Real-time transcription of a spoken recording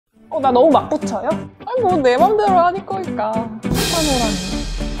나 너무 막 붙여요? 아니 뭐 내 맘대로 하니 거니까. 스티커놀이.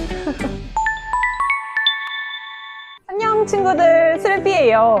 안녕 친구들,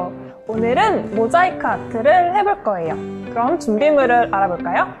 슬비예요. 오늘은 모자이크 아트를 해볼 거예요. 그럼 준비물을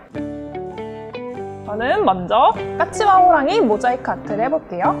알아볼까요? 저는 먼저 까치와 호랑이 모자이크 아트를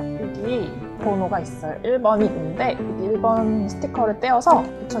해볼게요. 여기 번호가 있어요. 1번이 있는데 1번 스티커를 떼어서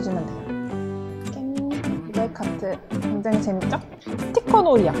붙여주면 돼요. 모자이크 아트 굉장히 재밌죠?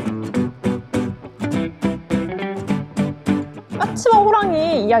 스티커놀이야. 까치와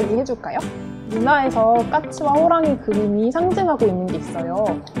호랑이 이야기 해줄까요? 문화에서 까치와 호랑이 그림이 상징하고 있는 게 있어요.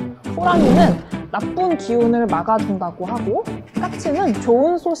 호랑이는 나쁜 기운을 막아준다고 하고 까치는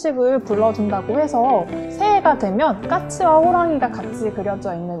좋은 소식을 불러준다고 해서 새해가 되면 까치와 호랑이가 같이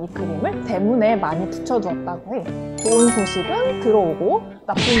그려져 있는 이 그림을 대문에 많이 붙여주었다고 해. 좋은 소식은 들어오고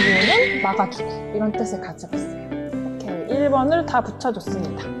나쁜 기운은 막아주고 이런 뜻을 가지고 있어요. 이렇게 1번을 다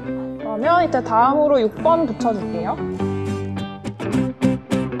붙여줬습니다. 그러면 이제 다음으로 6번 붙여줄게요.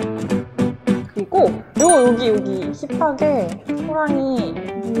 그리고 여기 힙하게 호랑이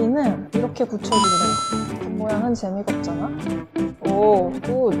위는 이렇게 붙여주래요. 모양은 재미가 없잖아. 오,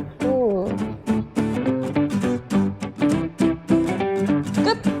 굿.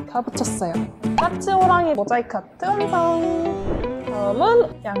 끝! 다 붙였어요. 까치 호랑이 모자이크 아트 완성!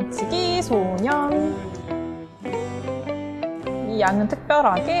 다음은 양치기 소년. 이 양은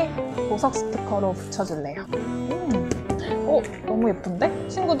특별하게 보석 스티커로 붙여줄래요. 너무 예쁜데?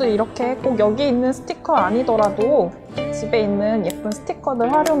 친구들 이렇게 꼭 여기 있는 스티커 아니더라도 집에 있는 예쁜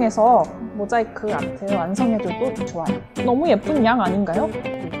스티커들 활용해서 모자이크 아트 완성해줘도 좋아요. 너무 예쁜 양 아닌가요?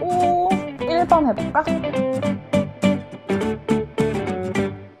 그리고 1번 해볼까?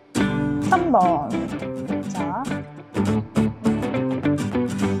 3번. 자.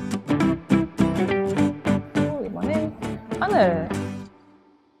 그리고 이번엔 하늘.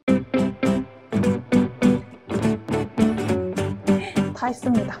 다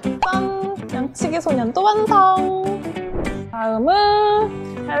했습니다. 짠! 양치기 소년도 완성!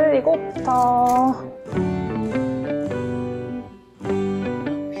 다음은 헬리콥터.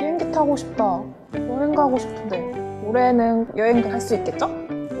 비행기 타고 싶다. 여행 가고 싶은데 올해는 여행 갈 수 있겠죠?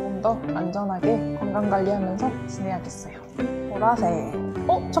 조금 더 안전하게 건강관리하면서 지내야겠어요. 보라색.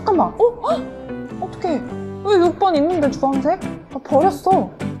 잠깐만. 어떡해. 왜 6번 있는데 주황색? 나 버렸어.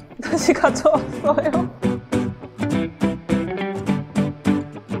 다시 가져왔어요.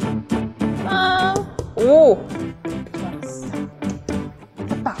 오! 좋았어.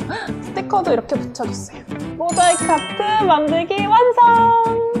 됐다. 스티커도 이렇게 붙여줬어요. 모자이크 아트 만들기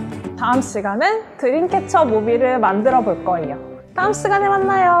완성! 다음 시간은 드림캐쳐 무비를 만들어 볼 거예요. 다음 시간에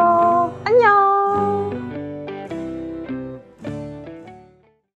만나요. 안녕!